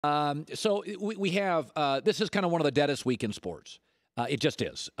So we have this is kind of one of the deadest week in sports. It just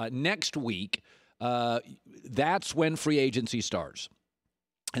is. Next week, that's when free agency starts.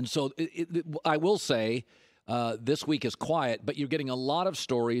 And so I will say this week is quiet, but you're getting a lot of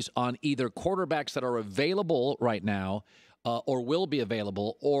stories on either quarterbacks that are available right now or will be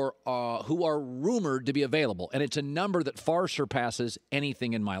available or who are rumored to be available. And it's a number that far surpasses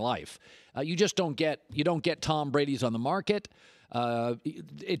anything in my life. You don't get Tom Brady's on the market.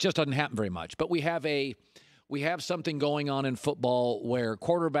 It just doesn't happen very much. But we have something going on in football where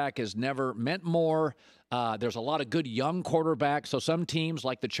quarterback has never meant more. There's a lot of good young quarterbacks. So some teams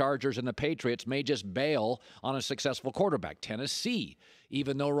like the Chargers and the Patriots may just bail on a successful quarterback. Tennessee,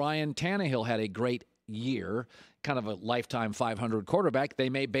 even though Ryan Tannehill had a great year, kind of a lifetime 500 quarterback, they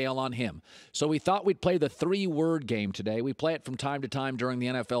may bail on him. So we thought we'd play the 3-word game today. We play it from time to time during the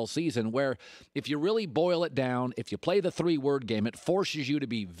NFL season where if you really boil it down, if you play the 3-word game, it forces you to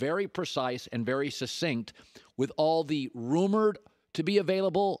be very precise and very succinct with all the rumored to be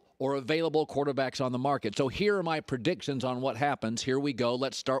available or available quarterbacks on the market. So here are my predictions on what happens. Here we go.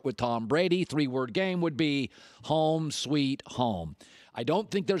 Let's start with Tom Brady. 3-word game would be home sweet home. I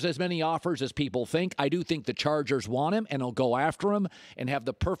don't think there's as many offers as people think. I do think the Chargers want him and will go after him and have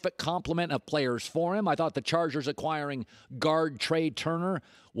the perfect complement of players for him. I thought the Chargers acquiring guard Trey Turner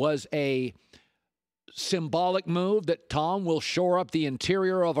was a symbolic move that Tom will shore up the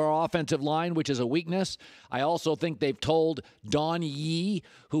interior of our offensive line, which is a weakness. I also think they've told Don Yee,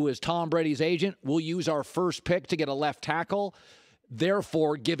 who is Tom Brady's agent, we'll use our first pick to get a left tackle,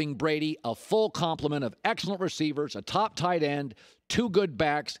 therefore giving Brady a full complement of excellent receivers, a top tight end, 2 good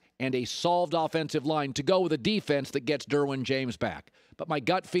backs, and a solved offensive line to go with a defense that gets Derwin James back. But my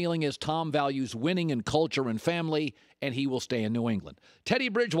gut feeling is Tom values winning and culture and family, and he will stay in New England. Teddy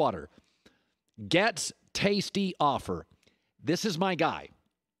Bridgewater gets tasty offer. This is my guy.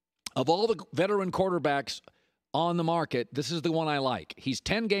 Of all the veteran quarterbacks on the market, this is the one I like. He's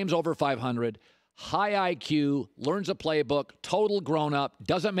 10 games over 500, high IQ, learns a playbook, total grown-up,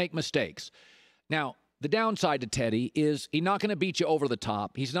 doesn't make mistakes. Now, the downside to Teddy is he's not going to beat you over the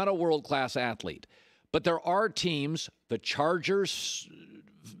top. He's not a world-class athlete. But there are teams, the Chargers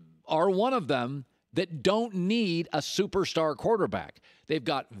are one of them, that don't need a superstar quarterback. They've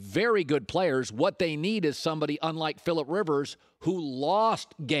got very good players. What they need is somebody unlike Phillip Rivers who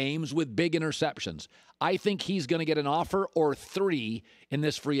lost games with big interceptions. I think he's going to get an offer or 3 in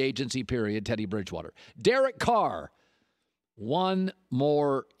this free agency period, Teddy Bridgewater. Derek Carr, 1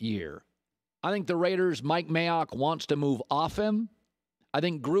 more year. I think the Raiders, Mike Mayock wants to move off him. I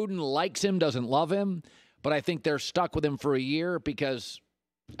think Gruden likes him, doesn't love him, but I think they're stuck with him for a year because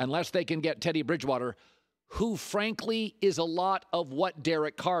unless they can get Teddy Bridgewater, who frankly is a lot of what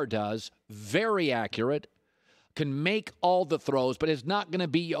Derek Carr does, very accurate, can make all the throws, but is not going to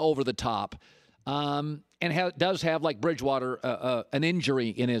be over the top, and does have, like Bridgewater, an injury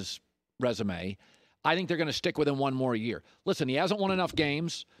in his resume. I think they're going to stick with him 1 more year. Listen, he hasn't won enough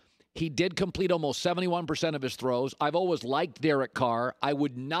games. He did complete almost 71% of his throws. I've always liked Derek Carr. I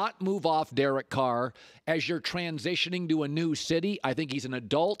would not move off Derek Carr as you're transitioning to a new city. I think he's an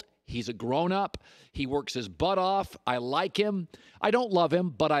adult. He's a grown-up. He works his butt off. I like him. I don't love him,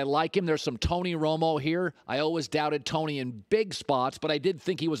 but I like him. There's some Tony Romo here. I always doubted Tony in big spots, but I did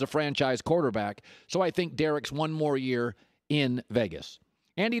think he was a franchise quarterback. So I think Derek's 1 more year in Vegas.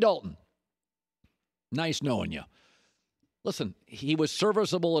 Andy Dalton, nice knowing you. Listen, he was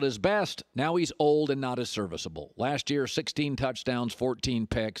serviceable at his best. Now he's old and not as serviceable. Last year, 16 touchdowns, 14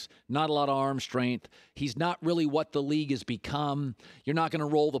 picks, not a lot of arm strength. He's not really what the league has become. You're not going to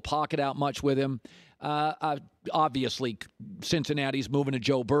roll the pocket out much with him. Obviously, Cincinnati's moving to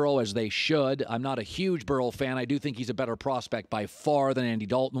Joe Burrow, as they should. I'm not a huge Burrow fan. I do think he's a better prospect by far than Andy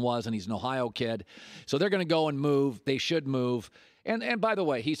Dalton was, and he's an Ohio kid. So they're going to go and move. They should move. And by the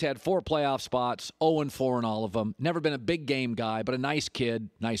way, he's had 4 playoff spots, 0-4 in all of them. Never been a big game guy, but a nice kid.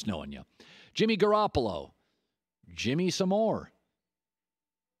 Nice knowing you. Jimmy Garoppolo. Jimmy some more.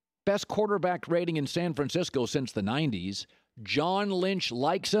 Best quarterback rating in San Francisco since the 90s. John Lynch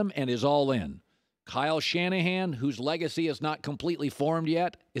likes him and is all in. Kyle Shanahan, whose legacy is not completely formed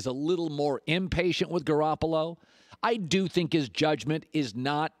yet, is a little more impatient with Garoppolo. I do think his judgment is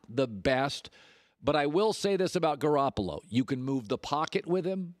not the best. But I will say this about Garoppolo. You can move the pocket with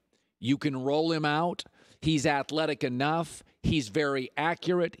him. You can roll him out. He's athletic enough. He's very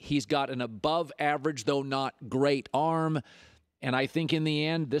accurate. He's got an above average, though not great, arm. And I think in the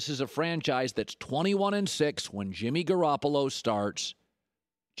end, this is a franchise that's 21-6 when Jimmy Garoppolo starts.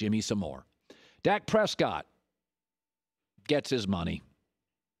 Jimmy some more. Dak Prescott gets his money.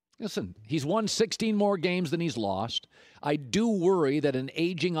 Listen, he's won 16 more games than he's lost. I do worry that an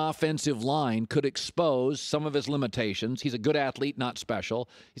aging offensive line could expose some of his limitations. He's a good athlete, not special.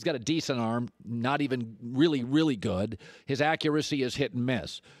 He's got a decent arm, not even really, really good. His accuracy is hit and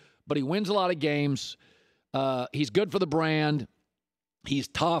miss. But he wins a lot of games. He's good for the brand. He's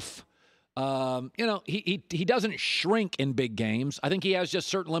tough. He doesn't shrink in big games. I think he has just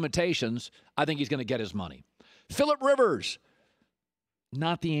certain limitations. I think he's going to get his money. Phillip Rivers.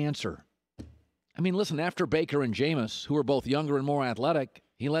 Not the answer. I mean, listen, after Baker and Jameis, who are both younger and more athletic,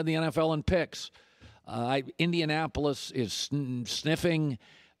 he led the NFL in picks. Indianapolis is sniffing.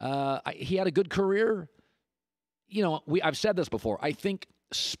 He had a good career. I've said this before. I think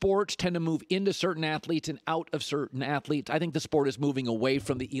sports tend to move into certain athletes and out of certain athletes. I think the sport is moving away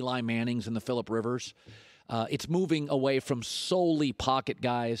from the Eli Mannings and the Phillip Rivers. It's moving away from solely pocket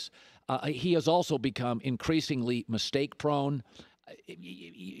guys. He has also become increasingly mistake-prone.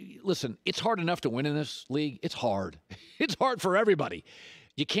 Listen, it's hard enough to win in this league. It's hard. It's hard for everybody.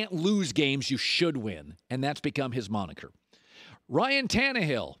 You can't lose games you should win, and that's become his moniker. Ryan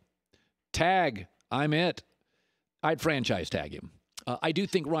Tannehill, tag, I'm it. I'd franchise tag him. I do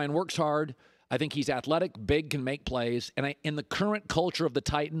think Ryan works hard. I think he's athletic, big, can make plays. And in the current culture of the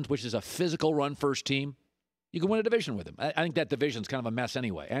Titans, which is a physical run-first team, you can win a division with him. I think that division's kind of a mess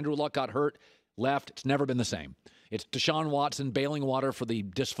anyway. Andrew Luck got hurt, left. It's never been the same. It's Deshaun Watson bailing water for the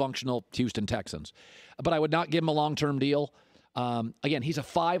dysfunctional Houston Texans. But I would not give him a long-term deal. Again, he's a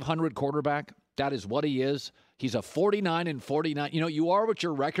 500 quarterback. That is what he is. He's a 49-49. You are what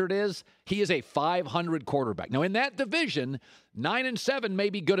your record is. He is a 500 quarterback. Now, in that division, 9-7 may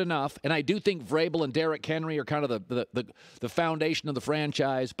be good enough, and I do think Vrabel and Derrick Henry are kind of the foundation of the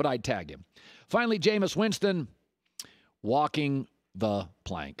franchise, but I'd tag him. Finally, Jameis Winston, walking the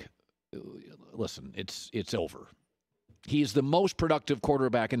plank. Listen, it's over. He's the most productive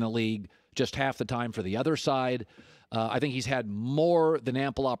quarterback in the league, just half the time for the other side. I think he's had more than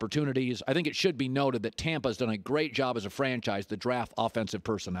ample opportunities. I think it should be noted that Tampa's done a great job as a franchise to draft offensive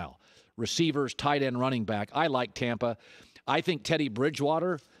personnel. Receivers, tight end, running back. I like Tampa. I think Teddy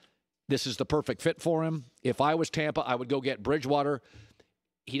Bridgewater, this is the perfect fit for him. If I was Tampa, I would go get Bridgewater.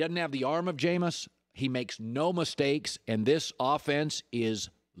 He doesn't have the arm of Jameis. He makes no mistakes, and this offense is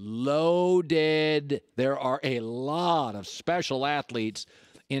loaded. There are a lot of special athletes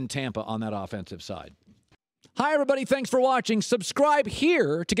in Tampa on that offensive side. Hi, everybody. Thanks for watching. Subscribe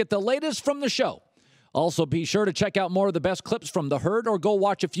here to get the latest from the show. Also, be sure to check out more of the best clips from The Herd or go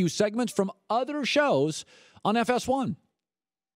watch a few segments from other shows on FS1.